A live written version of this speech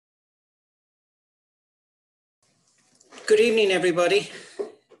Good evening, everybody.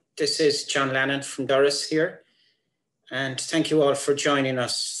 This is John Lannon from Doras here, and thank you all for joining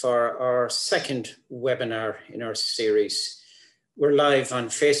us for our second webinar in our series. We're live on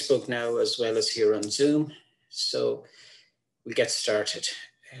Facebook now as well as here on Zoom, so we'll get started.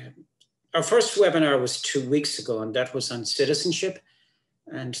 Our first webinar was 2 weeks ago, and that was on citizenship,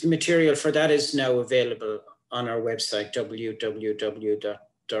 and the material for that is now available on our website,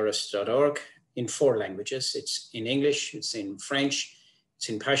 www.doras.org. in 4 languages. It's in English, it's in French, it's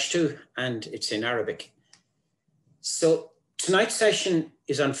in Pastho, and it's in Arabic. So tonight's session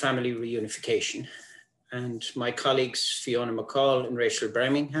is on family reunification, and my colleagues Fiona McCall and Rachel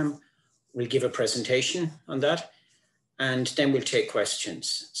Birmingham will give a presentation on that, and then we'll take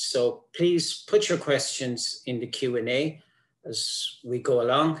questions. So please put your questions in the Q&A as we go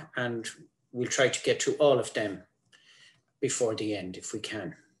along, and we'll try to get to all of them before the end if we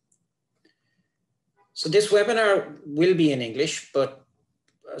can. So this webinar will be in English, but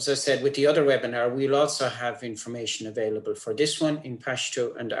as I said, with the other webinar, we'll also have information available for this one in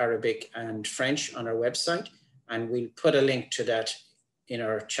Pashto and Arabic and French on our website. And we'll put a link to that in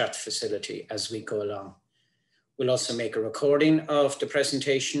our chat facility as we go along. We'll also make a recording of the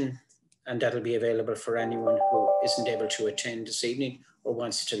presentation, and that'll be available for anyone who isn't able to attend this evening or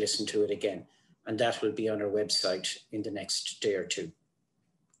wants to listen to it again. And that will be on our website in the next day or two.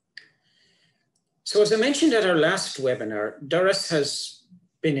 So as I mentioned at our last webinar, Doras has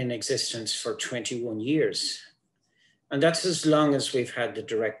been in existence for 21 years. And that's as long as we've had the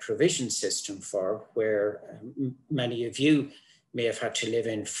direct provision system for, where many of you may have had to live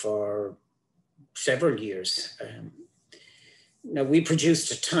in for several years. Now, we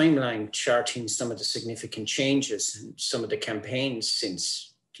produced a timeline charting some of the significant changes and some of the campaigns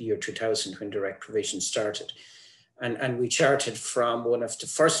since the year 2000 when direct provision started. And we charted from one of the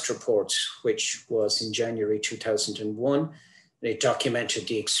first reports, which was in January 2001. And it documented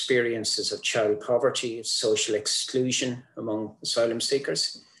the experiences of child poverty, social exclusion among asylum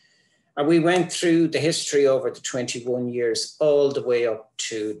seekers. And we went through the history over the 21 years, all the way up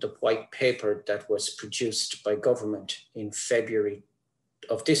to the white paper that was produced by government in February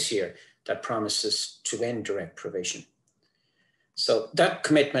of this year that promises to end direct provision. So that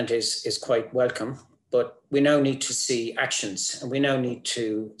commitment is quite welcome. But we now need to see actions, and we now need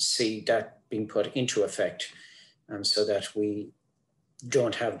to see that being put into effect so that we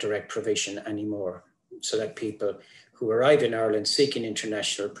don't have direct provision anymore, so that people who arrive in Ireland seeking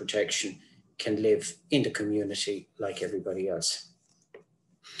international protection can live in the community like everybody else.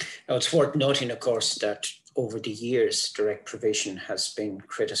 Now, it's worth noting, of course, that over the years, direct provision has been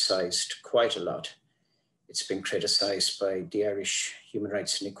criticised quite a lot. It's been criticised by the Irish Human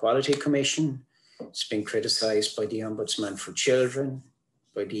Rights and Equality Commission. It's been criticised by the Ombudsman for Children,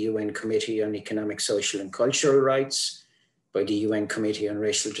 by the UN Committee on Economic, Social and Cultural Rights, by the UN Committee on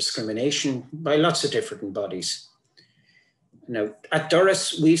Racial Discrimination, by lots of different bodies. Now, at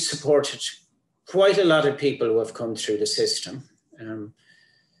Doras, we've supported quite a lot of people who have come through the system,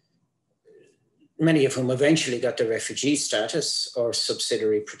 many of whom eventually got the refugee status or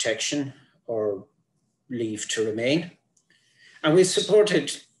subsidiary protection or leave to remain. And we've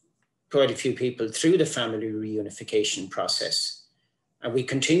supported quite a few people through the family reunification process. And we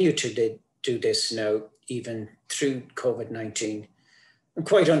continue to do this now, even through COVID-19. And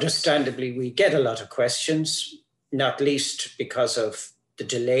quite understandably, we get a lot of questions, not least because of the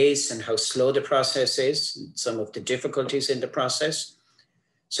delays and how slow the process is, and some of the difficulties in the process.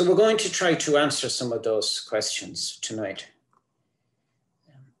 So we're going to try to answer some of those questions tonight.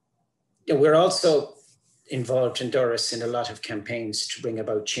 We're also involved in Doras in a lot of campaigns to bring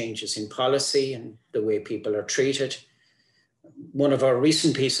about changes in policy and the way people are treated. One of our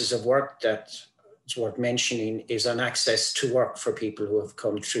recent pieces of work that is worth mentioning is on access to work for people who have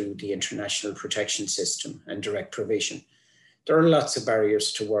come through the international protection system and direct provision. There are lots of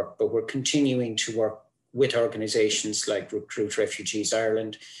barriers to work, but we're continuing to work with organisations like Recruit Refugees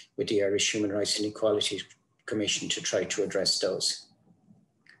Ireland, with the Irish Human Rights and Equality Commission to try to address those.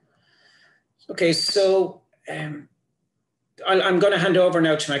 Okay, so I'm going to hand over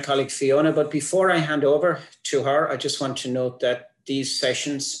now to my colleague Fiona, but before I hand over to her, I just want to note that these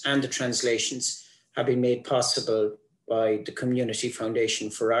sessions and the translations have been made possible by the Community Foundation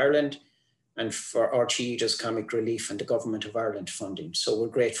for Ireland and for RTE's Comic Relief and the Government of Ireland funding. So we're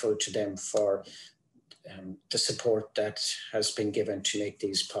grateful to them for the support that has been given to make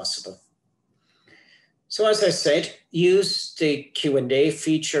these possible. So as I said, use the Q&A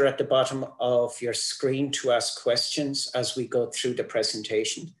feature at the bottom of your screen to ask questions as we go through the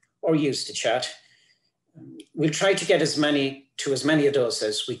presentation, or use the chat. We'll try to get as many of those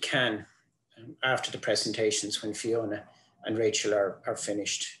as we can after the presentations when Fiona and Rachel are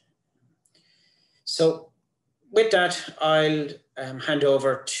finished. So with that, I'll hand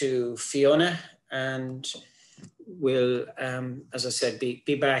over to Fiona, and we'll, as I said,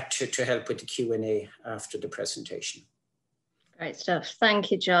 be back to help with the Q&A after the presentation. Great stuff.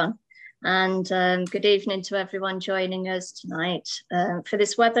 Thank you, John. And good evening to everyone joining us tonight for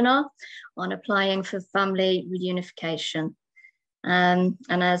this webinar on applying for family reunification. And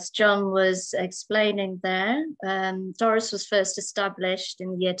as John was explaining there, Doras was first established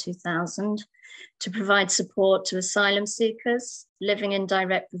in the year 2000 to provide support to asylum seekers living in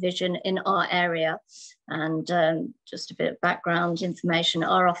direct provision in our area. And just a bit of background information,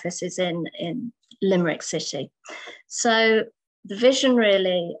 our office is in Limerick City. So the vision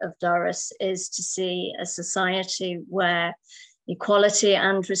really of Doras is to see a society where equality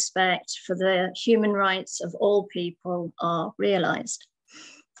and respect for the human rights of all people are realised.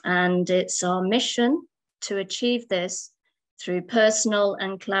 And it's our mission to achieve this through personal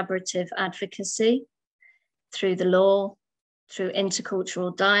and collaborative advocacy, through the law, through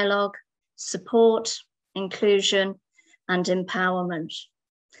intercultural dialogue, support, inclusion, and empowerment.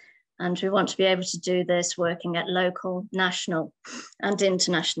 And we want to be able to do this working at local, national, and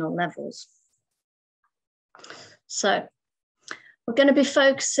international levels. So we're going to be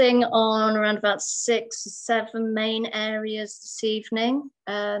focusing on around about 6 or 7 main areas this evening,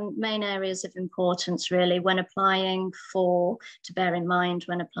 main areas of importance really when applying for, to bear in mind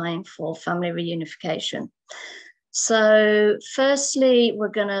when applying for family reunification. So firstly, we're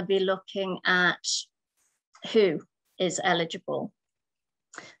going to be looking at who is eligible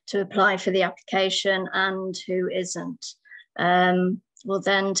to apply for the application and who isn't. We'll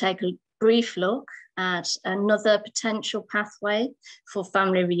then take a brief look at another potential pathway for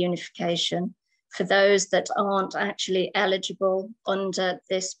family reunification for those that aren't actually eligible under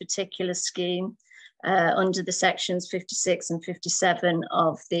this particular scheme, under the sections 56 and 57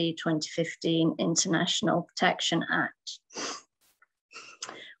 of the 2015 International Protection Act.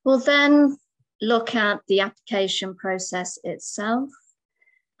 We'll then look at the application process itself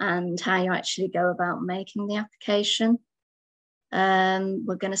and how you actually go about making the application.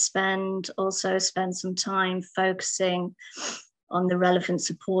 We're going to also spend some time focusing on the relevant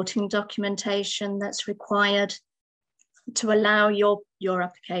supporting documentation that's required to allow your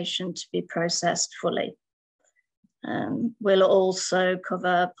application to be processed fully. We'll also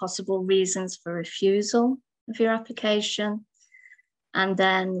cover possible reasons for refusal of your application. And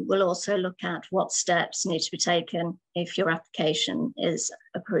then we'll also look at what steps need to be taken if your application is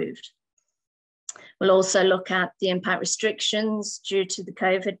approved. We'll also look at the impact restrictions due to the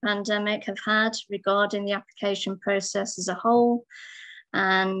COVID pandemic have had regarding the application process as a whole.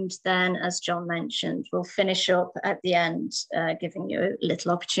 And then, as John mentioned, we'll finish up at the end, giving you a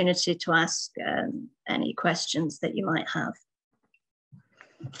little opportunity to ask any questions that you might have.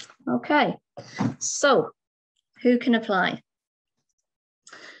 Okay, so who can apply?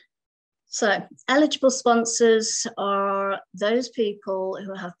 So eligible sponsors are those people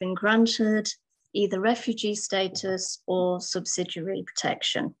who have been granted either refugee status or subsidiary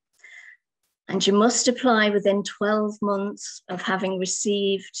protection. And you must apply within 12 months of having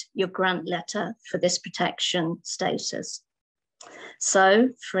received your grant letter for this protection status.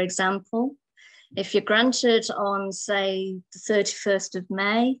 So, for example, if you're granted on, say, the 31st of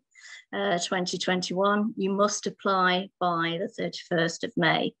May, 2021, you must apply by the 31st of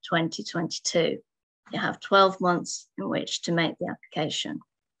May, 2022. You have 12 months in which to make the application.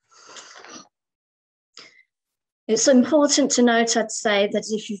 It's important to note, I'd say, that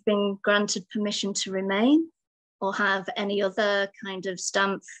if you've been granted permission to remain or have any other kind of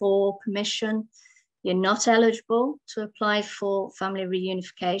stamp for permission, you're not eligible to apply for family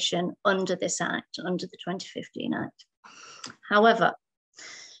reunification under this Act, under the 2015 Act. However,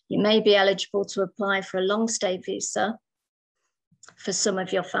 you may be eligible to apply for a long stay visa for some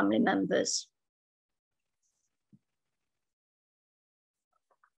of your family members.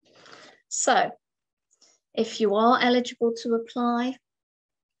 So, if you are eligible to apply,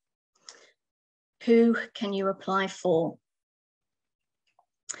 who can you apply for?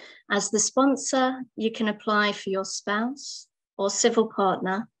 As the sponsor, you can apply for your spouse or civil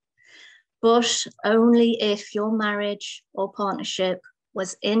partner, but only if your marriage or partnership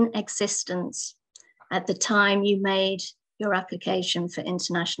was in existence at the time you made your application for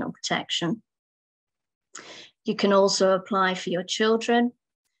international protection. You can also apply for your children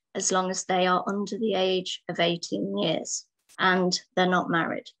as long as they are under the age of 18 years and they're not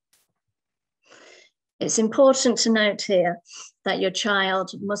married. It's important to note here that your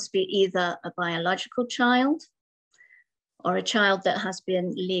child must be either a biological child or a child that has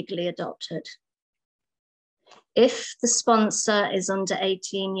been legally adopted. If the sponsor is under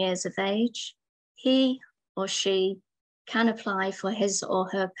 18 years of age, he or she can apply for his or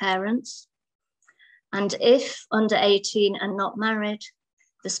her parents. And if under 18 and not married,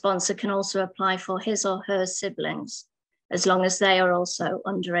 the sponsor can also apply for his or her siblings, as long as they are also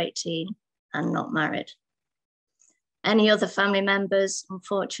under 18 and not married. Any other family members,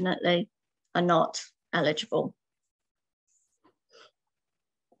 unfortunately, are not eligible.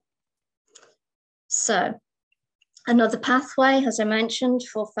 So, another pathway, as I mentioned,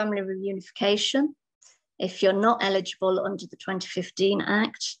 for family reunification, if you're not eligible under the 2015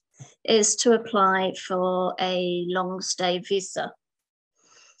 Act, is to apply for a long stay visa.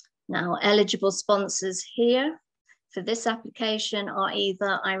 Now, eligible sponsors here for this application are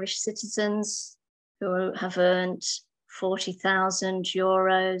either Irish citizens who have earned 40,000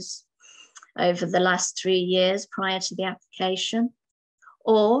 euros over the last 3 years prior to the application,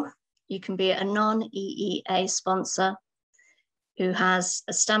 or you can be a non-EEA sponsor who has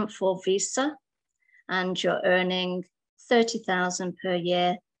a stamp 4 visa and you're earning 30,000 per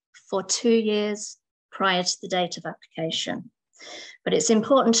year for 2 years prior to the date of application. But it's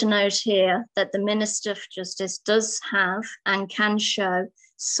important to note here that the Minister for Justice does have and can show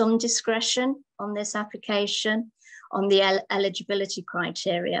some discretion on this application on the eligibility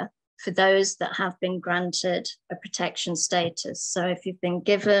criteria for those that have been granted a protection status. So if you've been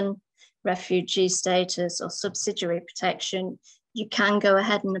given refugee status or subsidiary protection, you can go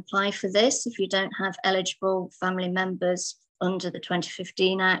ahead and apply for this if you don't have eligible family members under the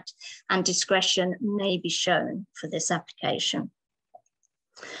 2015 Act, and discretion may be shown for this application.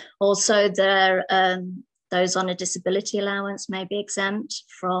 Also, those on a disability allowance may be exempt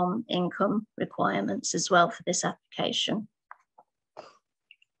from income requirements as well for this application.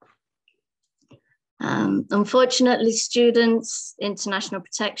 Unfortunately, students, international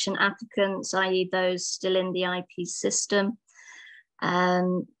protection applicants, i.e. those still in the IP system,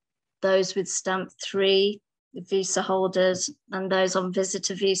 those with stamp 3, visa holders, and those on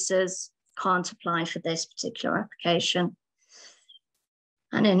visitor visas can't apply for this particular application.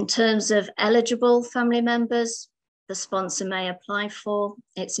 And in terms of eligible family members, the sponsor may apply for,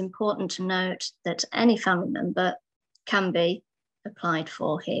 it's important to note that any family member can be applied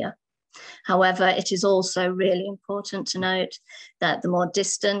for here. However, it is also really important to note that the more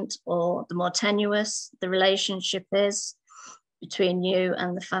distant or the more tenuous the relationship is between you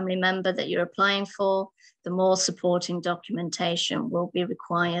and the family member that you're applying for, the more supporting documentation will be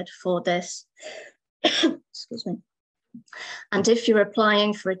required for this. Excuse me. And if you're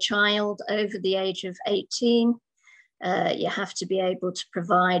applying for a child over the age of 18, you have to be able to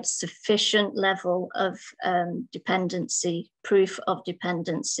provide sufficient level of dependency, proof of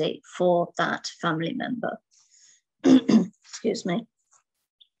dependency for that family member. Excuse me.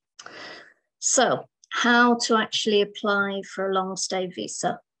 So, how to actually apply for a long stay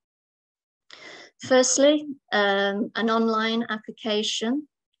visa? Firstly, an online application,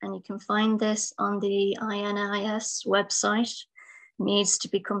 and you can find this on the INIS website, needs to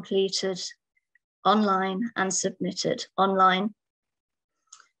be completed online and submitted online.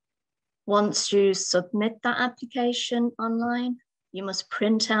 Once you submit that application online, you must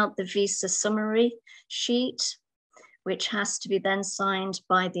print out the visa summary sheet, which has to be then signed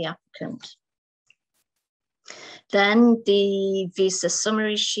by the applicant. Then the visa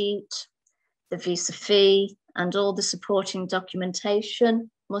summary sheet, the visa fee, and all the supporting documentation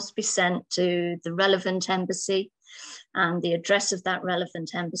must be sent to the relevant embassy, and the address of that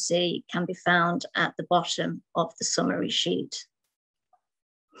relevant embassy can be found at the bottom of the summary sheet.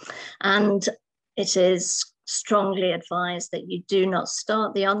 And it is strongly advised that you do not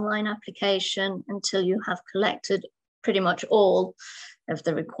start the online application until you have collected pretty much all of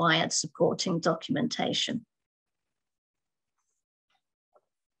the required supporting documentation.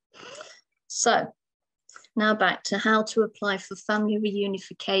 So, now back to how to apply for family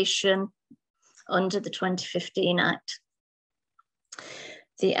reunification under the 2015 Act.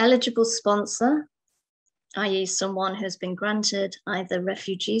 The eligible sponsor, i.e. someone who has been granted either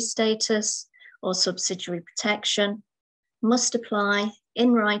refugee status or subsidiary protection, must apply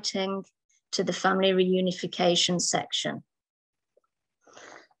in writing to the family reunification section.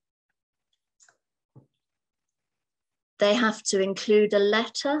 They have to include a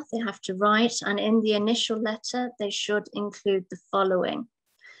letter, they have to write, and in the initial letter, they should include the following.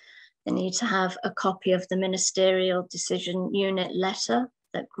 They need to have a copy of the Ministerial Decision Unit letter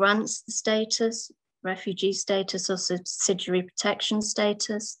that grants the status, refugee status or subsidiary protection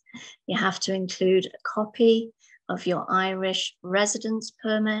status. You have to include a copy of your Irish residence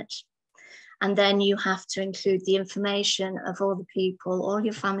permit, And then you have to include the information of all the people, all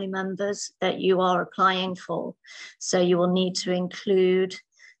your family members that you are applying for. So you will need to include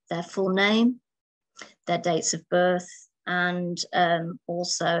their full name, their dates of birth, and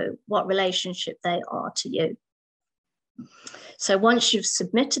also what relationship they are to you. So once you've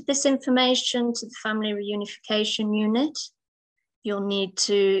submitted this information to the Family Reunification Unit,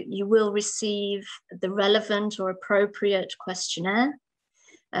 you will receive the relevant or appropriate questionnaire,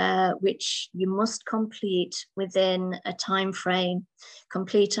 which you must complete within a time frame,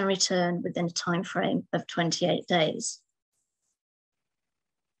 complete and return within a time frame of 28 days.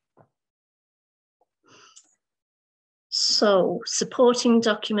 So, supporting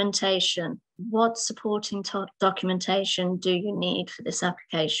documentation. What supporting documentation do you need for this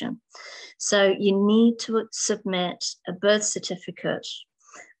application? So you need to submit a birth certificate,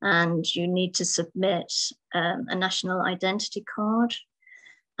 and you need to submit a national identity card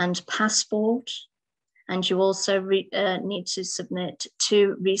and passport. And you also need to submit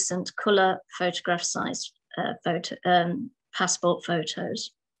 2 recent colour photograph size passport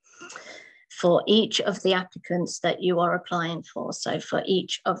photos for each of the applicants that you are applying for, so for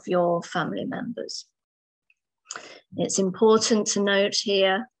each of your family members. It's important to note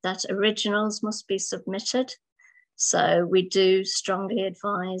here that originals must be submitted, so we do strongly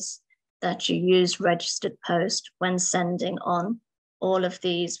advise that you use registered post when sending on all of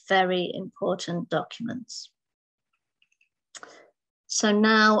these very important documents. So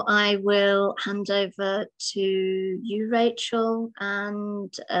now I will hand over to you, Rachel,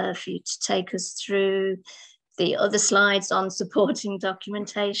 and for you to take us through the other slides on supporting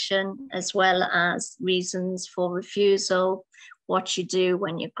documentation, as well as reasons for refusal, what you do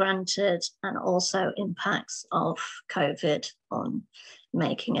when you're granted, and also impacts of COVID on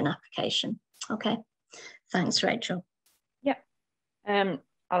making an application. Okay, thanks, Rachel. Yeah,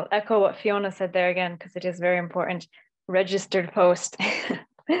 I'll echo what Fiona said there again, because it is very important. Registered post.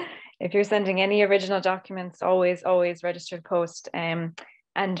 If you're sending any original documents, always registered post, and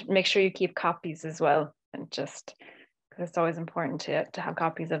make sure you keep copies as well, and just because it's always important to have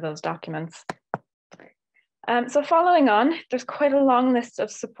copies of those documents. So following on, there's quite a long list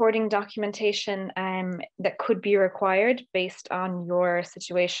of supporting documentation that could be required based on your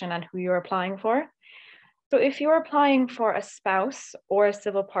situation and who you're applying for. So if you're applying for a spouse or a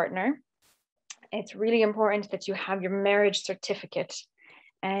civil partner, it's really important that you have your marriage certificate.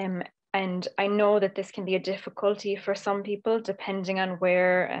 And I know that this can be a difficulty for some people, depending on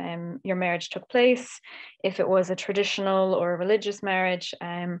where your marriage took place, if it was a traditional or a religious marriage.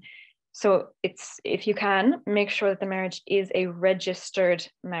 So if you can, make sure that the marriage is a registered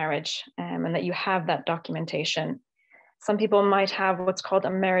marriage, and that you have that documentation. Some people might have what's called a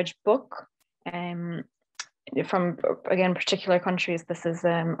marriage book. From, again, particular countries, this is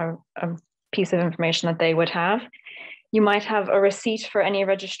a piece of information that they would have. You might have a receipt for any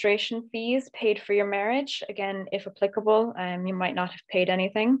registration fees paid for your marriage. Again, if applicable, you might not have paid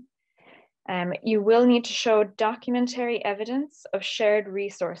anything. You will need to show documentary evidence of shared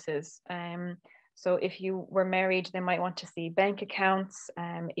resources. So if you were married, they might want to see bank accounts.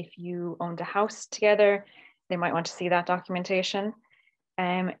 If you owned a house together, they might want to see that documentation.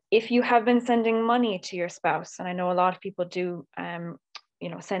 If you have been sending money to your spouse, and I know a lot of people do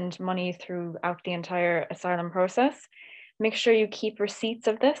send money throughout the entire asylum process, make sure you keep receipts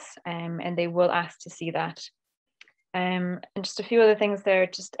of this, and they will ask to see that. And just a few other things there,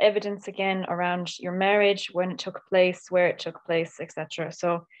 just evidence again around your marriage, when it took place, where it took place, etc.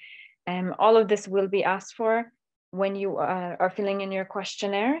 So all of this will be asked for when you are filling in your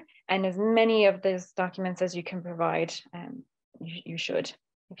questionnaire, and as many of those documents as you can provide, you should,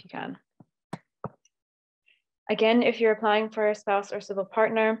 if you can. Again, if you're applying for a spouse or civil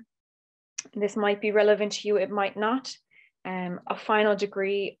partner, this might be relevant to you, it might not. A final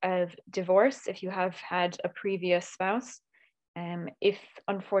degree of divorce, if you have had a previous spouse. If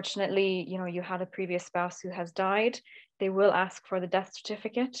unfortunately, you had a previous spouse who has died, they will ask for the death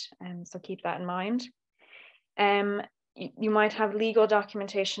certificate, so keep that in mind. You might have legal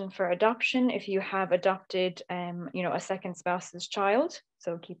documentation for adoption if you have adopted, a second spouse's child,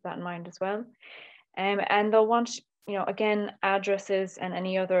 so keep that in mind as well. And they'll want, again, addresses and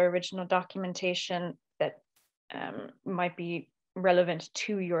any other original documentation that might be relevant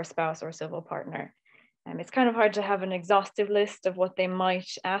to your spouse or civil partner. It's kind of hard to have an exhaustive list of what they might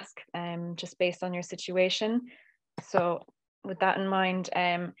ask, just based on your situation. So with that in mind,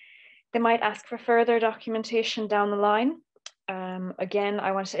 they might ask for further documentation down the line. Again,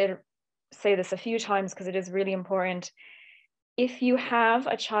 I want to say this a few times because it is really important. If you have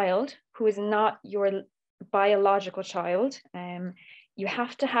a child who is not your biological child, you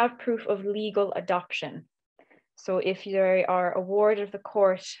have to have proof of legal adoption. So if you are a ward of the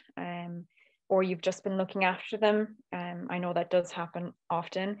court, or you've just been looking after them, I know that does happen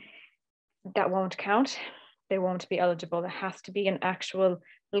often, that won't count. They won't be eligible. There has to be an actual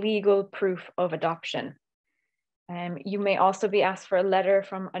legal proof of adoption. You may also be asked for a letter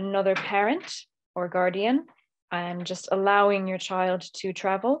from another parent or guardian, just allowing your child to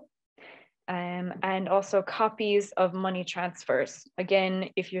travel. And also copies of money transfers. Again,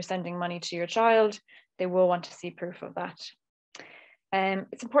 if you're sending money to your child, they will want to see proof of that.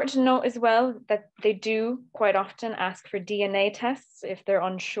 It's important to note as well that they do quite often ask for DNA tests if they're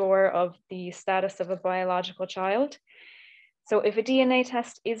unsure of the status of a biological child. So if a DNA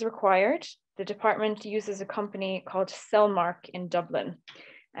test is required, the department uses a company called Cellmark in Dublin,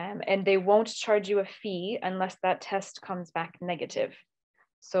 and they won't charge you a fee unless that test comes back negative.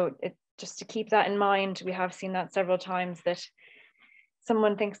 So just to keep that in mind, we have seen that several times, that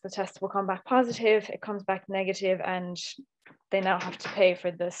someone thinks the test will come back positive, it comes back negative, and they now have to pay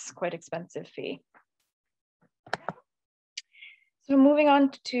for this quite expensive fee. So moving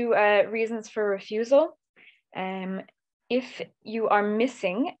on to reasons for refusal. If you are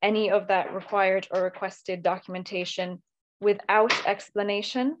missing any of that required or requested documentation without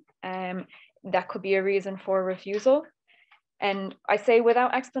explanation, that could be a reason for refusal. And I say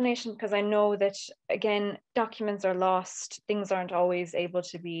without explanation because I know that, again, documents are lost, things aren't always able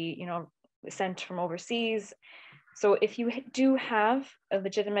to be, sent from overseas. So if you do have a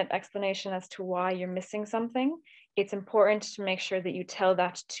legitimate explanation as to why you're missing something, it's important to make sure that you tell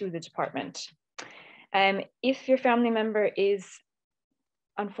that to the department. If your family member is,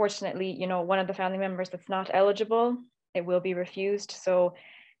 unfortunately, one of the family members that's not eligible, it will be refused. So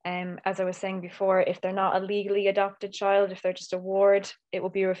as I was saying before, if they're not a legally adopted child, if they're just a ward, it will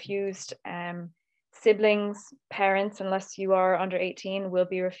be refused. Siblings, parents, unless you are under 18, will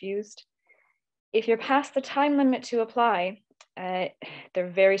be refused. If you're past the time limit to apply, they're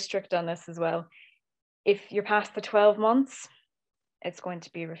very strict on this as well. If you're past the 12 months, it's going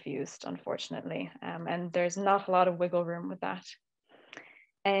to be refused, unfortunately. And there's not a lot of wiggle room with that.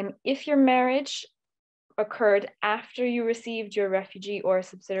 If your marriage occurred after you received your refugee or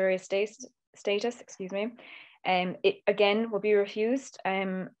subsidiary status, it again will be refused.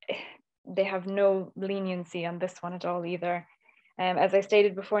 They have no leniency on this one at all either. As I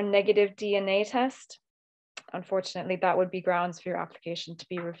stated before, negative DNA test, unfortunately, that would be grounds for your application to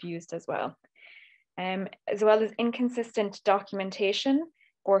be refused as well. As well as inconsistent documentation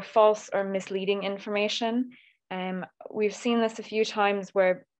or false or misleading information. We've seen this a few times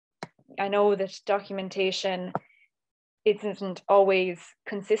where I know that documentation isn't always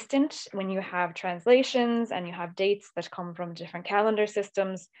consistent when you have translations and you have dates that come from different calendar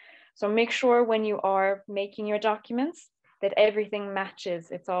systems. So make sure when you are making your documents that everything matches.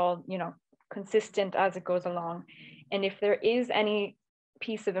 It's all, consistent as it goes along. And if there is any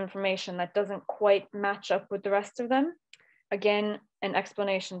piece of information that doesn't quite match up with the rest of them, again, an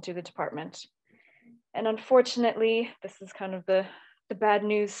explanation to the department. And unfortunately, this is kind of the bad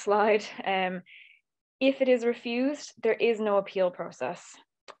news slide. If it is refused, there is no appeal process.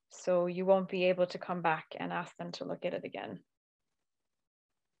 So you won't be able to come back and ask them to look at it again.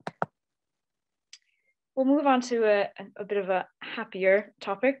 We'll move on to a bit of a happier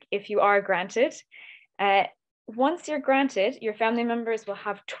topic. If you are granted, once you're granted, your family members will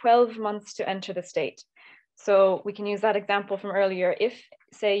have 12 months to enter the state. So we can use that example from earlier. If,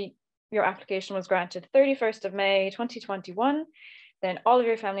 say, your application was granted 31st of May, 2021, then all of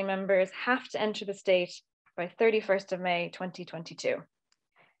your family members have to enter the state by 31st of May, 2022.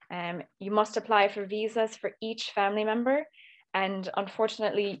 You must apply for visas for each family member. And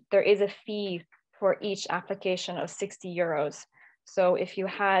unfortunately, there is a fee for each application of 60 euros. So if you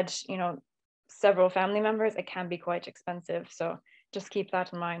had, several family members, it can be quite expensive. So just keep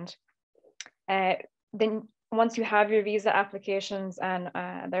that in mind. Then once you have your visa applications and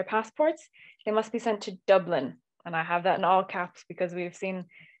their passports, they must be sent to Dublin. And I have that in all caps because we've seen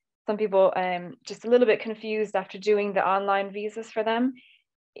some people just a little bit confused after doing the online visas for them.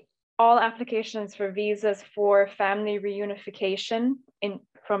 All applications for visas for family reunification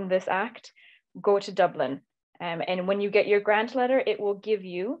from this act go to Dublin. And when you get your grant letter, it will give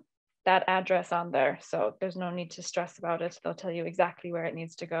you that address on there. So there's no need to stress about it. They'll tell you exactly where it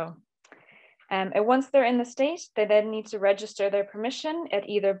needs to go. And once they're in the state, they then need to register their permission at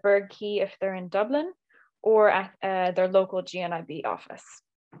either Burgh Key if they're in Dublin or at their local GNIB office.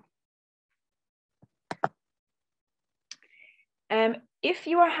 If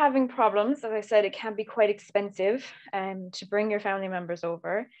you are having problems, as I said, it can be quite expensive to bring your family members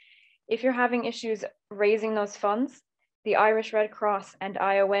over. If you're having issues raising those funds, the Irish Red Cross and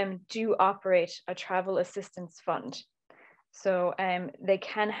IOM do operate a travel assistance fund. So they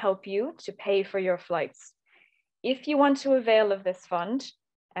can help you to pay for your flights. If you want to avail of this fund,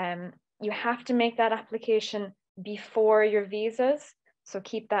 you have to make that application before your visas. So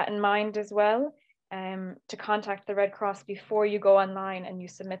keep that in mind as well, to contact the Red Cross before you go online and you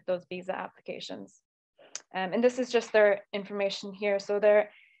submit those visa applications. And this is just their information here. So they're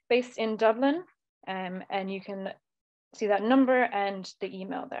based in Dublin, and you can see that number and the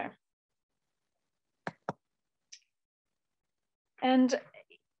email there. And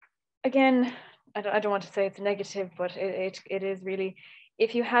again, I don't want to say it's negative, but it is really,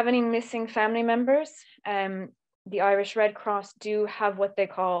 if you have any missing family members, the Irish Red Cross do have what they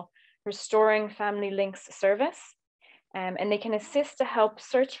call Restoring Family Links service, and they can assist to help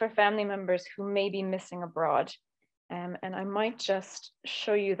search for family members who may be missing abroad. And I might just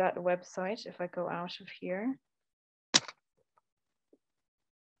show you that website if I go out of here.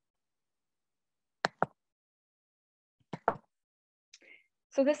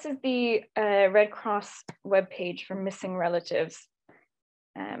 So this is the Red Cross webpage for missing relatives.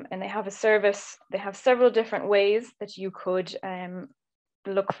 And they have a service. They have several different ways that you could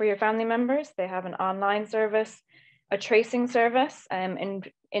look for your family members. They have an online service, a tracing service.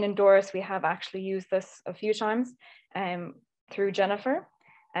 In Doras, we have actually used this a few times through Jennifer.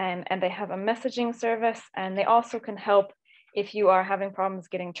 And they have a messaging service, and they also can help if you are having problems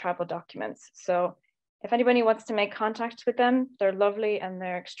getting travel documents. So if anybody wants to make contact with them, they're lovely and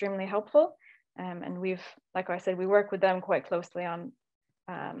they're extremely helpful. And we've, like I said, we work with them quite closely on,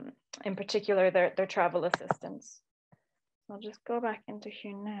 in particular, their travel assistance. I'll just go back into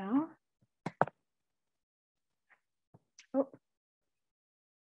here now. Oh.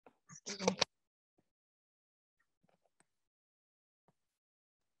 Excuse me.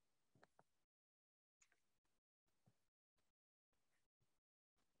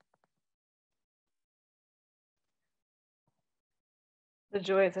 The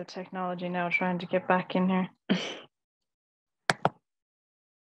joys of technology now, trying to get back in here.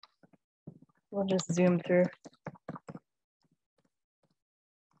 We'll just zoom through.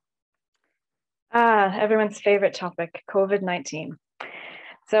 Everyone's favorite topic, COVID-19.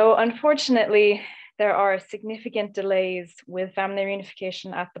 So unfortunately, there are significant delays with family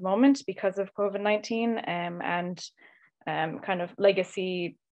reunification at the moment because of COVID-19 and kind of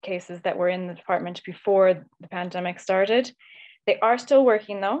legacy cases that were in the department before the pandemic started. They are still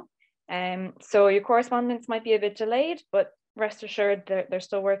working though. So your correspondence might be a bit delayed, but rest assured they're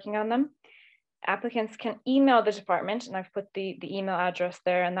still working on them. Applicants can email the department, and I've put the email address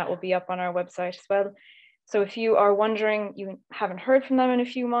there, and that will be up on our website as well. So if you are wondering, you haven't heard from them in a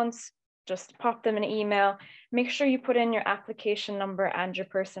few months, just pop them an email. Make sure you put in your application number and your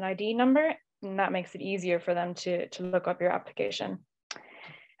person ID number, and that makes it easier for them to look up your application.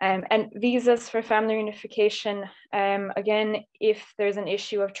 And visas for family reunification, again, if there's an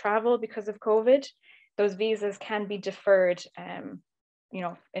issue of travel because of COVID, those visas can be deferred, you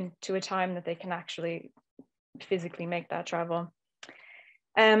know, into a time that they can actually physically make that travel.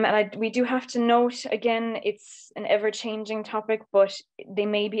 And we do have to note, again, it's an ever-changing topic, but they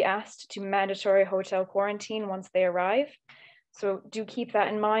may be asked to mandatory hotel quarantine once they arrive. So do keep that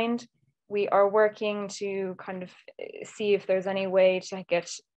in mind. We are working to kind of see if there's any way to get,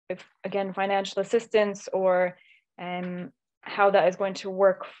 again, financial assistance or how that is going to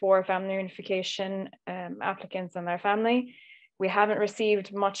work for family reunification applicants and their family. We haven't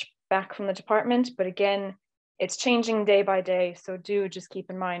received much back from the department, but again, it's changing day by day. So do just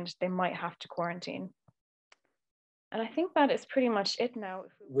keep in mind, they might have to quarantine. And I think that is pretty much it now.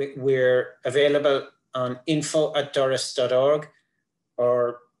 We're available on info@doras.org,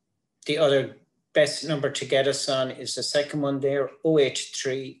 or the other best number to get us on is the second one there,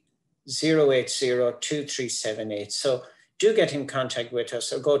 083 080 2378. So do get in contact with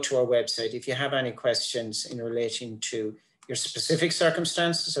us or go to our website if you have any questions in relating to your specific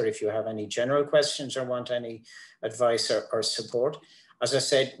circumstances, or if you have any general questions or want any advice or support. As I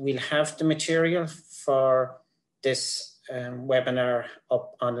said, we'll have the material for this webinar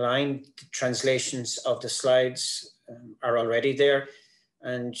up online. The translations of the slides are already there,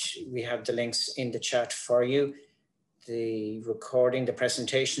 and we have the links in the chat for you. The recording, the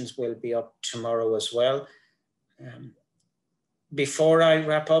presentations will be up tomorrow as well. Before I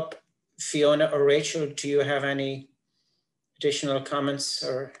wrap up, Fiona or Rachel, do you have any additional comments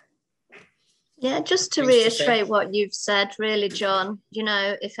or? Yeah, just to reiterate what you've said, really, John, you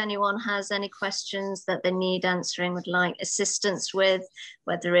know, if anyone has any questions that they need answering, would like assistance with,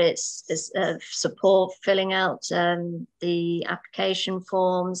 whether it's support filling out the application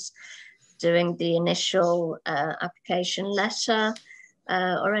forms, doing the initial application letter,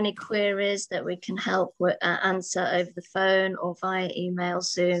 or any queries that we can help with, answer over the phone or via email,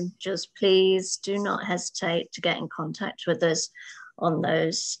 Zoom, just please do not hesitate to get in contact with us on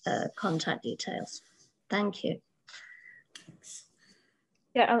those contact details. Thank you.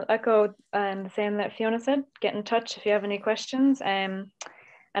 Yeah, I'll echo the same that Fiona said. Get in touch if you have any questions.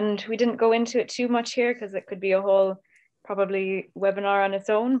 And we didn't go into it too much here because it could be a whole probably webinar on its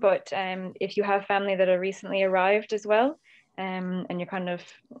own, but if you have family that are recently arrived as well, and you kind of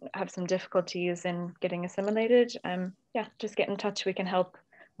have some difficulties in getting assimilated, yeah, just get in touch. We can help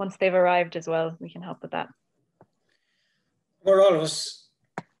once they've arrived as well. We can help with that. We're always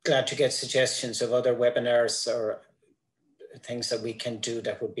glad to get suggestions of other webinars or things that we can do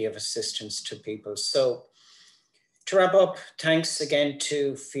that would be of assistance to people. So to wrap up, thanks again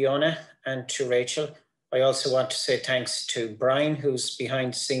to Fiona and to Rachel. I also want to say thanks to Brian, who's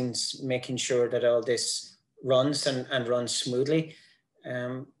behind the scenes, making sure that all this runs and runs smoothly.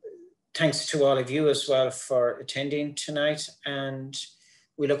 Thanks to all of you as well for attending tonight. And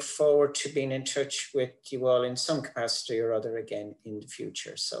we look forward to being in touch with you all in some capacity or other again in the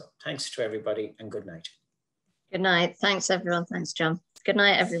future. So thanks to everybody and good night. Good night. Thanks, everyone. Thanks, John. Good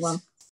night, everyone.